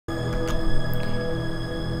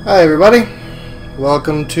Hi everybody,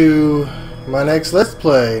 welcome to my next Let's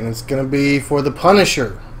Play, and it's going to be for The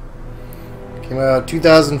Punisher. Came out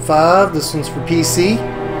 2005, this one's for PC.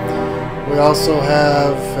 We also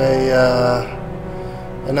have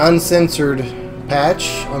an uncensored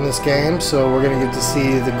patch on this game, so we're going to get to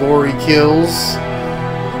see the gory kills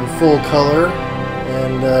in full color,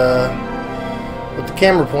 and with the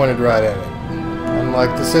camera pointed right at it.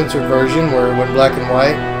 Unlike the censored version where it went black and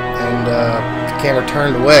white, and the camera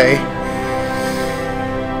turned away.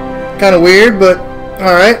 Kind of weird, but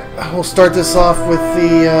alright. We'll start this off with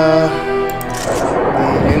the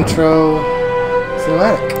intro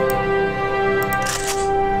cinematic.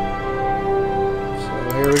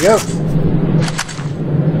 So here we go.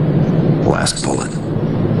 Last bullet.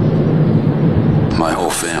 My whole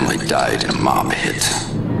family died in a mob hit.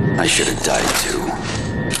 I should have died too.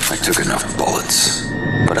 I took enough bullets,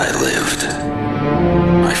 but I lived.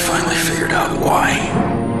 I finally figured out why.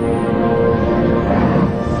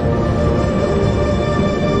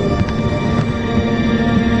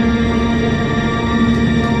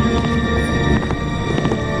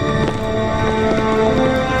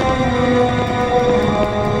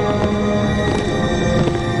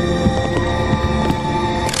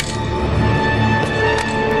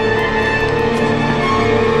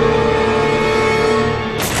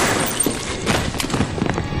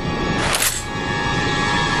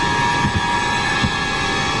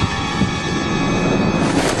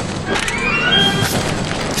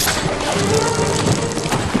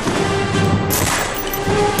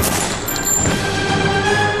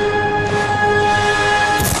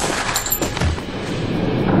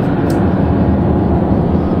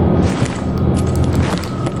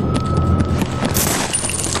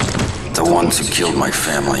 The ones who killed my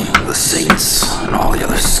family, the saints, and all the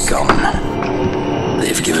other scum.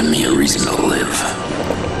 They've given me a reason to live.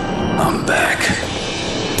 I'm back.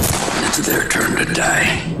 And it's their turn to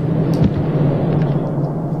die.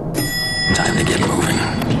 Time to get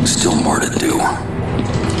moving. Still more to do.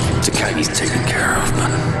 Takagi's taken care of,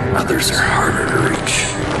 but others are harder to reach.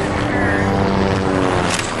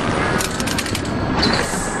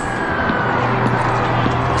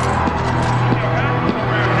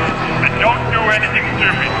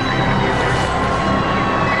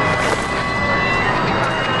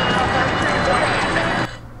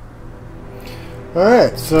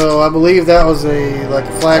 Alright, so I believe that was like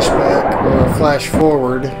a flashback or a flash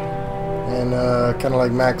forward, and kind of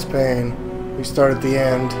like Max Payne. We start at the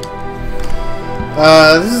end.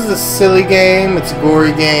 This is a silly game, it's a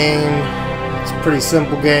gory game, it's a pretty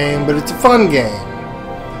simple game, but it's a fun game.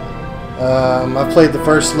 I played the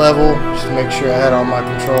first level just to make sure I had all my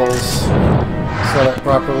controls set up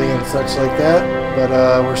properly and such like that, but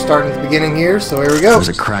we're starting at the beginning here, so here we go. There's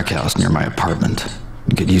a crack house near my apartment.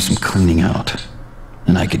 You could use some cleaning out.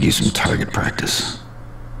 And I could use some target practice.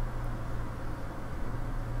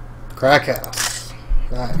 Crack house.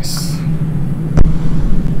 Nice.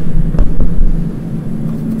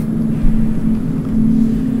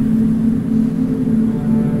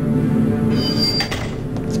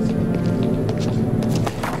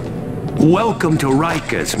 Welcome to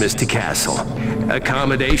Rika's, Mr. Castle.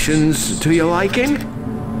 Accommodations to your liking?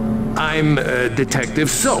 I'm Detective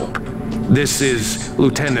Soap. This is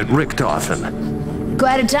Lieutenant Richtofen.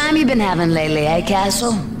 Quite a time you've been having lately, eh,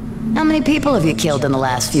 Castle? How many people have you killed in the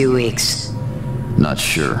last few weeks? Not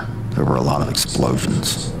sure. There were a lot of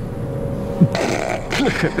explosions.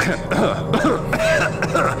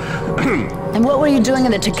 And what were you doing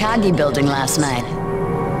in the Takagi building last night?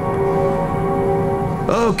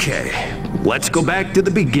 Okay, let's go back to the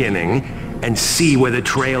beginning and see where the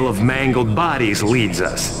trail of mangled bodies leads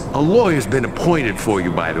us. A lawyer's been appointed for you,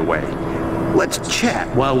 by the way. Let's chat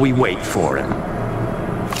while we wait for him.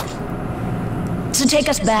 So take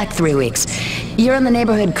us back 3 weeks. You're in the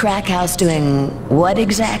neighborhood crack house doing what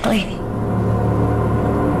exactly?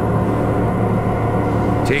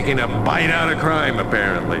 Taking a bite out of crime,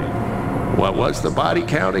 apparently. What was the body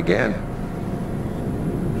count again?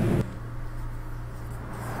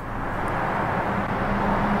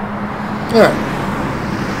 Alright.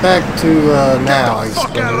 Back to now, I suppose.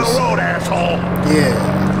 Fuck out of the road, asshole! Yeah.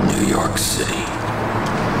 New York City.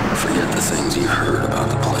 Forget the things you heard about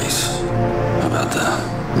the place. About the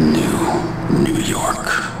new New York.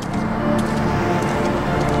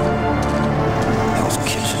 Hell's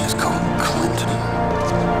Kitchen is called Clinton.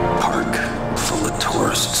 Park full of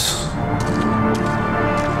tourists.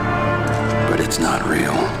 But it's not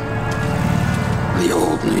real. The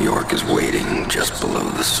old New York is waiting just below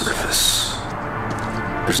the surface.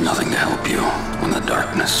 There's nothing to help you when the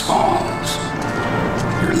darkness falls.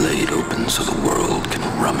 You're laid open so the world can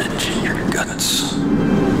rummage in your guts.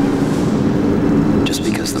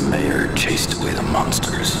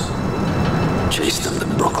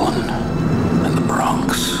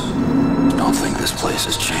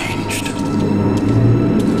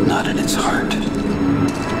 in its heart,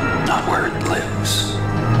 not where it lives.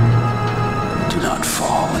 Do not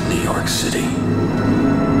fall in New York City.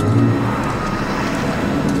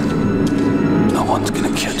 No one's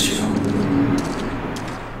gonna catch you.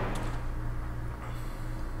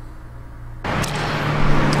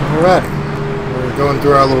 Alrighty. We're going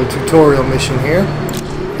through our little tutorial mission here.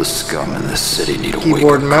 The scum in this city need a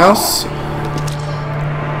Keyboard and wake-up mouse.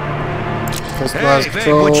 Customize Hey, Vic,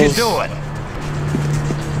 controls. what you doing?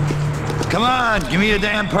 Come on, give me a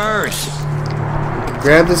damn purse.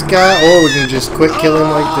 Grab this guy, or we can just quick kill him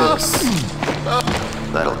like this. call.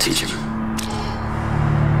 That'll teach him.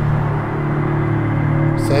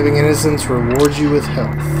 Saving innocence rewards you with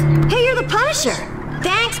health. Hey, you're the Punisher.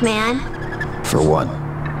 Thanks, man. For what?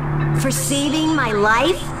 For saving my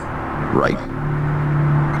life. Right.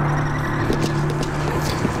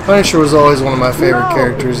 Punisher was always one of my favorite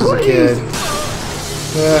characters as a kid.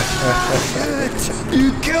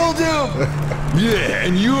 You killed him! Yeah,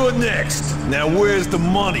 and you're next. Now where's the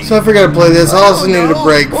money? So I forgot to play this. I also needed a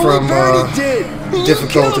break from You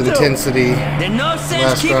difficult killed him. intensity. There's no sense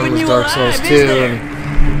Last run keeping was you Dark alive, Souls is 2, there? and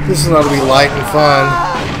this is not to be light and fun,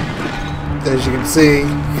 as you can see.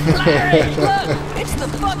 Hey, look! It's the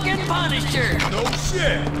fucking Punisher! No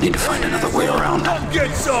shit! Need to find another way around. Come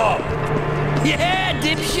get some! Yeah,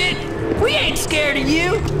 dipshit! We ain't scared of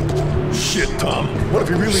you! Shit, Tom. What if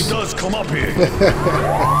he really does come up here?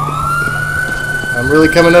 I'm really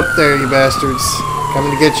coming up there, you bastards.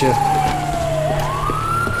 Coming to get you.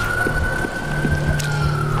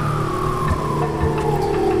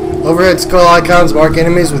 Overhead skull icons mark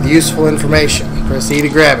enemies with useful information. Press E to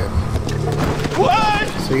grab it. What?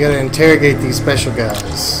 So you gotta interrogate these special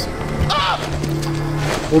guys.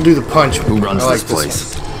 We'll do the punch one. Who runs I like this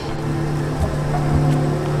place?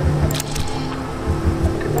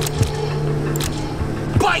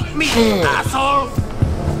 Bite me, asshole!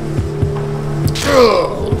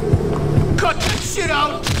 One. Cut that shit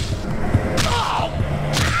out! Oh!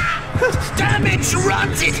 Damn it, she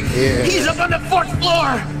runs it! Yeah. He's up on the 4th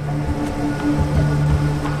floor!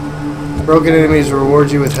 Broken enemies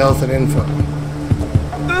reward you with health and info.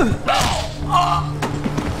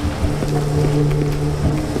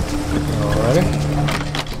 Alrighty.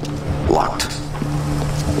 Locked.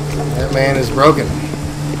 That man is broken.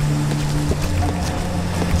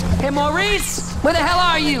 Hey, Maurice! Where the hell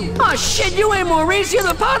are you? Oh shit, you ain't Maurice, you're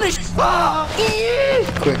the Punisher! Oh,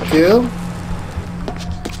 yeah. Quick kill.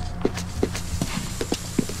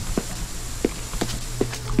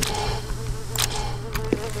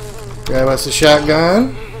 Grab us a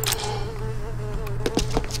shotgun.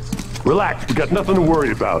 Relax, we got nothing to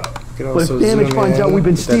worry about. You can But also if Damage zoom finds in. out we've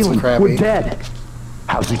been That's stealing, crappy. we're dead.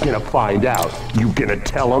 How's he gonna find out? You gonna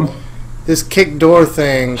tell him? This kick door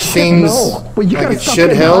thing seems No, but you like gotta it stop should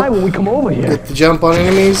getting high help when we come over here. get the jump on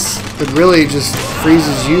enemies, but really just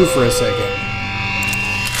freezes you for a second.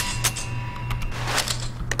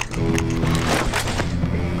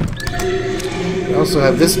 You also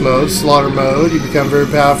have this mode, slaughter mode. You become very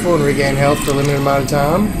powerful and regain health for a limited amount of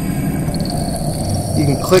time. You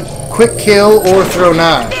can click quick kill or throw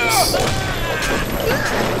knives.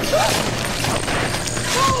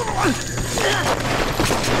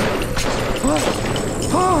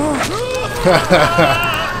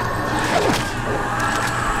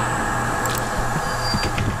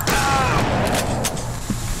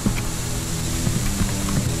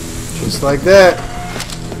 Just like that.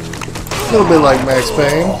 A little bit like Max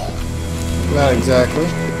Payne. Not exactly.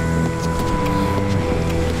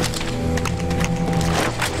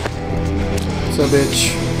 What's up,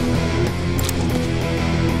 bitch?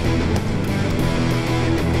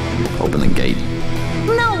 Open the gate.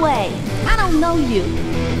 No way. I don't know you.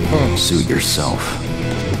 Suit yourself.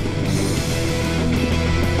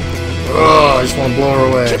 Oh, I just want to blow her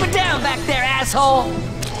away. Keep it down back there, asshole!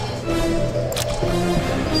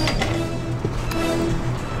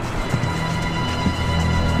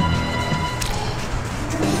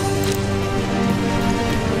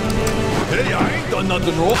 Hey, I ain't done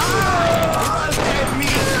nothing wrong.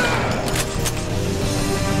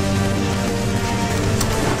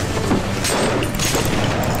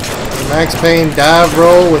 Max Payne dive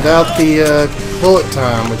roll without the bullet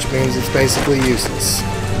time, which means it's basically useless.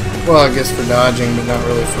 Well, I guess for dodging, but not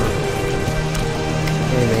really for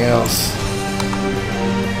anything else.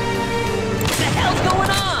 What the hell's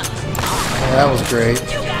going on? Yeah, that was great.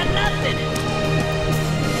 You got nothing!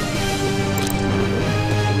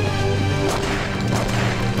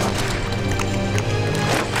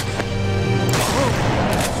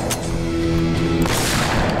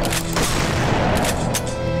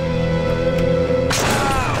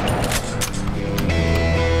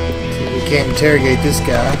 can't interrogate this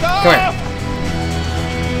guy. Come here.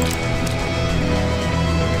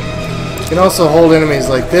 You can also hold enemies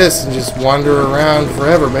like this and just wander around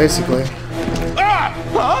forever, basically.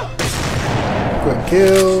 Quick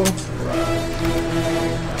kill.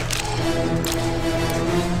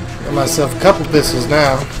 Got myself a couple pistols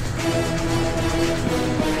now.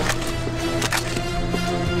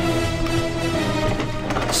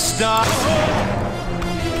 Stop!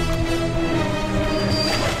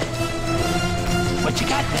 What you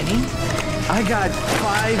got, Benny? I got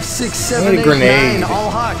 5, 6, I 7, need a 8, grenade. 9,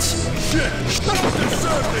 all hearts. Shit!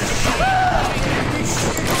 Deserve this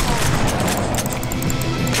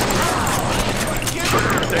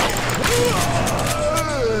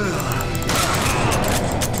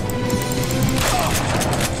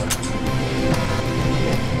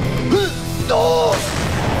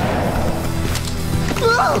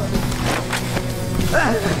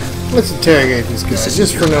Let's interrogate this guy,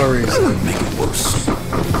 just for no reason. Make it worse.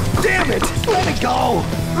 Damn it! Let it go!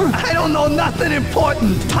 I don't know nothing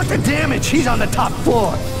important. Talk to Damage. He's on the top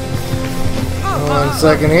floor. 1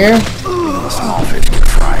 second here. The small fish get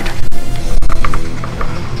fried.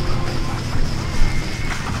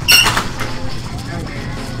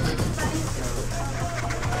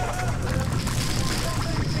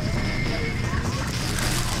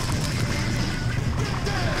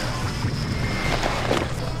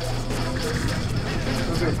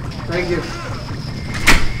 Thank you.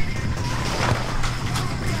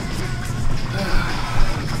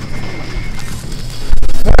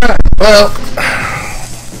 Well,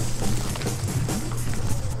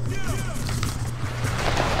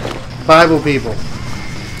 Bible people,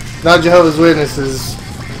 not Jehovah's Witnesses,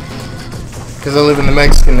 because I live in the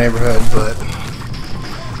Mexican neighborhood, but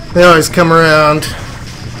they always come around,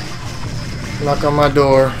 knock on my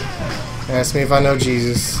door, ask me if I know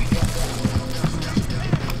Jesus.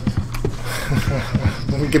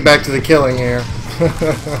 Let me get back to the killing here.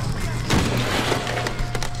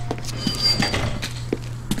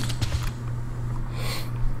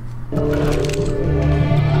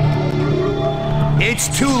 It's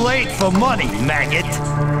too late for money, maggot.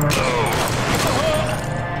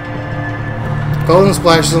 Golden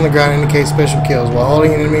splashes on the ground indicate special kills. While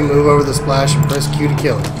holding an enemy, move over the splash and press Q to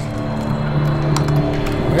kill it.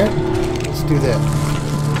 Alright, let's do that.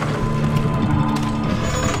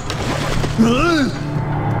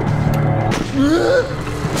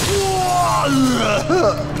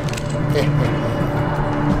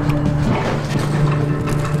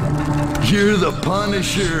 You're the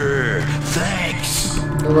Punisher. Thanks.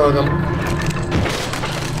 You're welcome.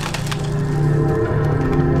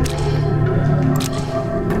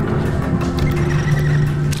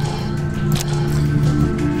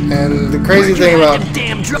 And the crazy thing about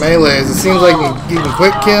melee is it seems like you can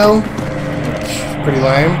quick kill. Pretty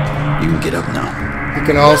lame. You can get up now. You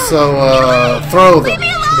can also throw them,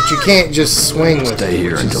 but you can't just swing with Stay them,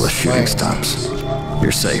 here which until the is shooting lame. stops.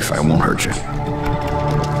 You're safe. I won't hurt you.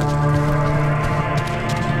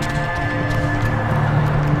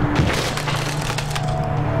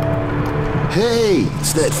 Hey,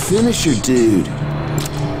 it's that finisher dude.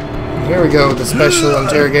 Here we go with the special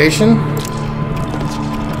interrogation.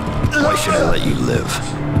 Why should I let you live?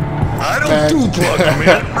 I don't do drugs,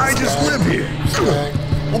 man. I just live here.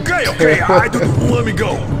 Okay, let me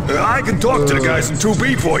go. I can talk to the guys in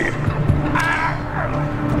 2B for you.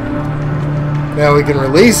 Now we can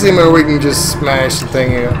release him, or we can just smash the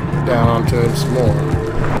thing down onto him some more.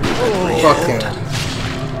 Fuck him.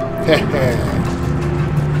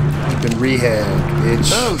 Been rehabbed,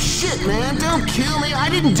 bitch. Oh shit, man, don't kill me. I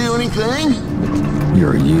didn't do anything.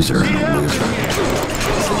 You're a user and a loser.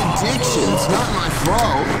 It's an addiction. It's not my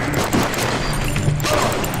fault.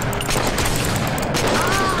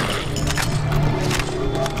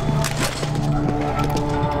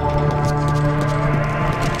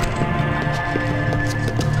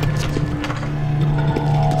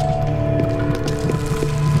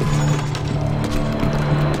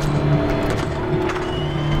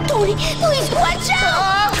 Please watch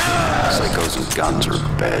out! Psychos and guns are a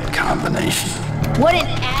bad combination. What an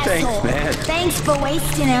asshole! Thanks, man. Thanks for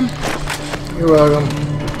wasting him. You're welcome.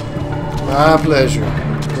 My pleasure.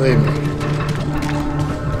 Believe me.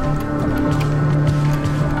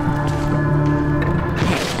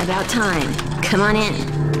 Hey, about time. Come on in.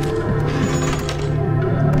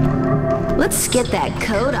 Let's get that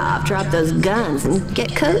coat off, drop those guns, and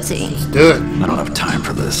get cozy. Let's do it. I don't have time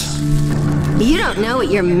for this. You don't know what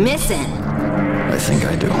you're missing. I think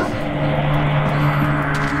I do.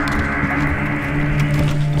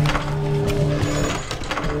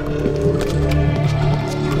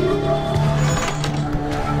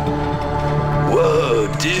 Whoa,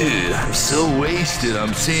 dude, I'm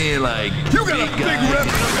see like you got a big rep.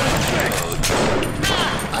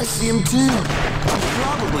 I see him too.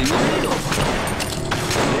 Probably real.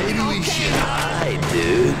 Maybe we should hide,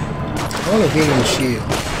 dude. I want a human shield.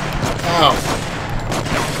 Ow.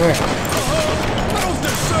 Come here. I don't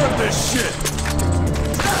deserve this shit.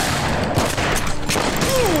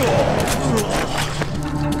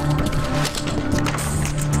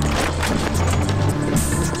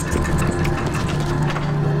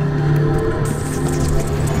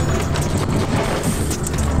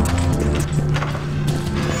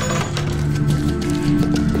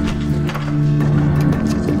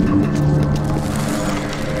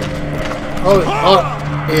 Oh,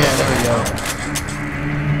 yeah, there we go.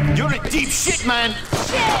 You're in deep shit, man.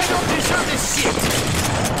 Shit, I don't deserve this shit.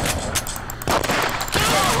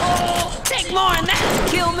 Oh, take more than that to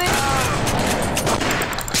kill me.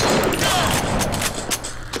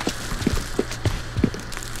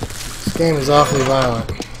 This game is awfully violent.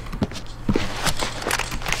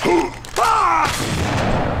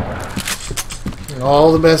 In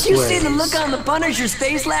all the best You ways. see the look on the Punisher's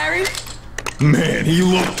face, Larry? Man, he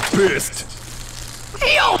looked pissed.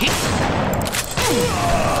 Yeah,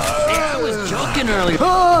 I was joking earlier.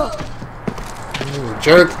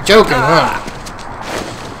 Joking, huh?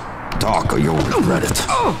 Talk or you'll regret it.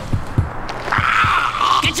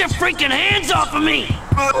 Get your freaking hands off of me!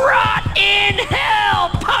 Rot in hell,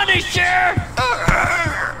 Punisher!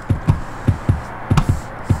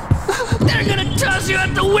 They're gonna toss you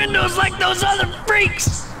out the windows like those other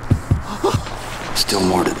freaks! Still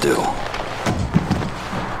more to do.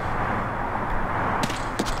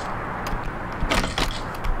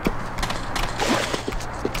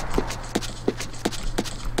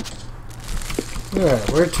 Alright,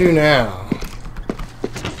 where to now?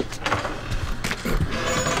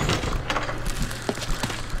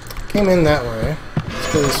 Came in that way.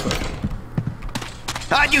 Let's go this way.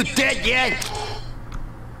 Are you dead yet?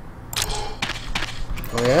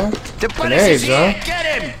 Oh yeah? The Grenades, Punisher's here. huh? Get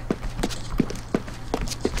him.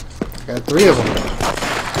 Got 3 of them.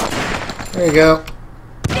 There you go.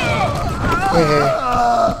 Hey, hey.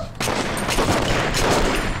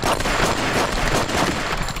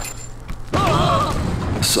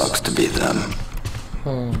 Sucks to be them.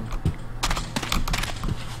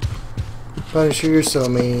 Punisher, you're so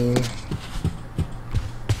mean.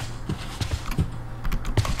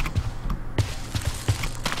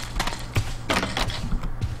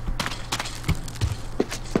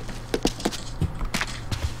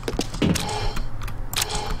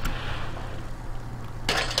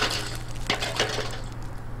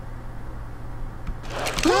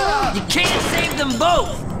 You can't save them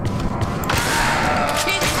both!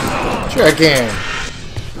 Sure I can.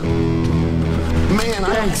 Man,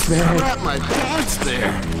 Thanks, man. crap my pants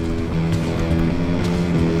there.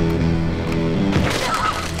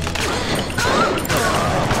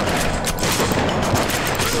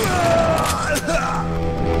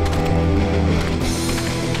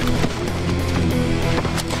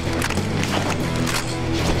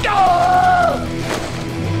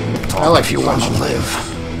 I like If you want to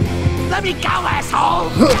live. Let me go, asshole!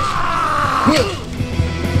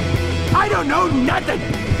 I don't know nothing!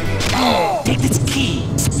 Take this key.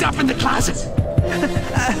 Stuff in the closet.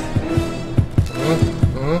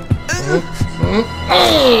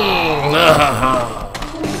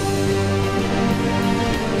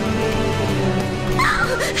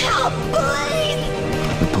 Help, please!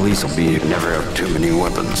 The police will be here. Never have too many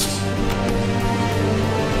weapons.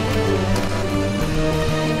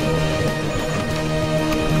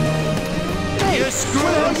 You're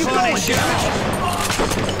screwed, Punisher.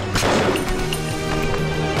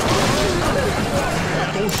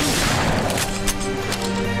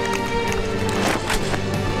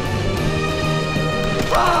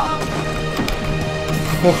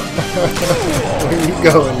 Where you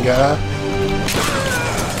going, guy?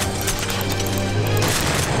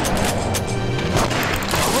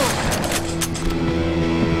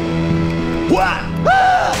 What?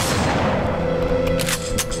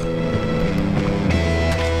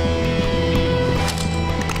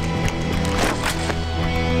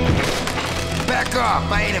 Back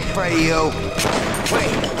off, I ain't afraid of you.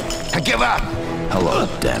 Wait, I give up. Hello,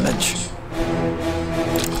 damage.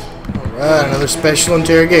 Alright, another special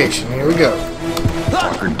interrogation. Here we go.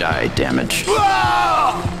 Talk or die, damage.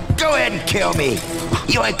 Whoa! Go ahead and kill me.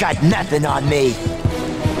 You ain't got nothing on me.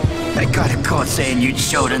 I got a call saying you'd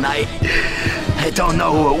show tonight. I don't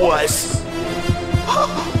know who it was.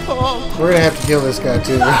 We're gonna have to kill this guy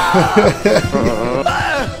too.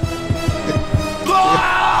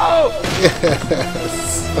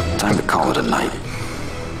 Time to call it a night.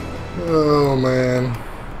 Oh man.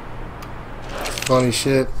 funny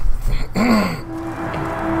shit.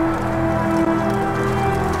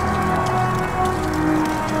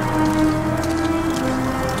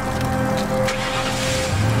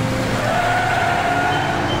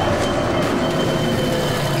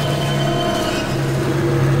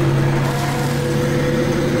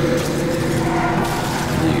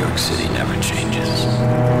 New York City never changes.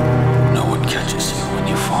 No one catches you when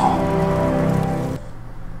you fall.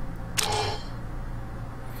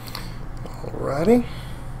 Alrighty.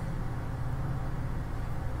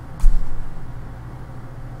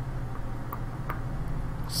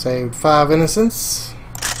 Saved 5 innocents.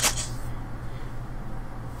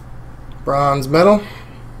 Bronze medal.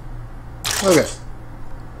 Okay.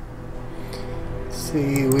 Let's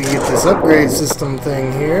see, we get this upgrade system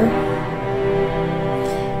thing here.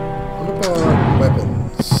 What about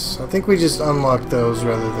weapons? I think we just unlock those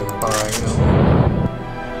rather than buying them.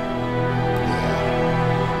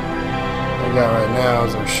 What we got right now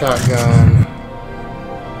is our shotgun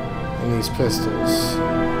and these pistols.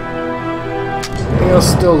 Everything else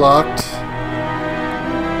still locked.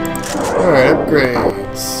 Alright,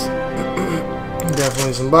 upgrades.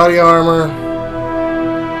 Definitely some body armor.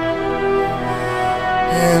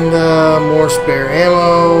 And more spare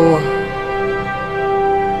ammo.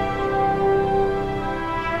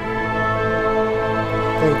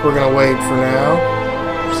 I think we're gonna wait for now.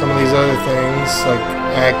 Some of these other things, like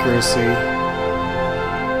accuracy.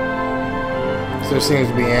 Because there seems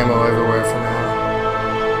to be ammo everywhere for now.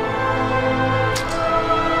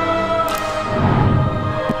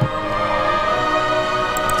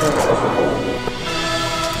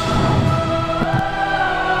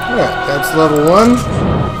 Alright, that's level 1.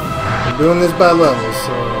 We're doing this by level,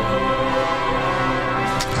 so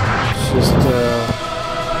let's just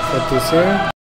put this here.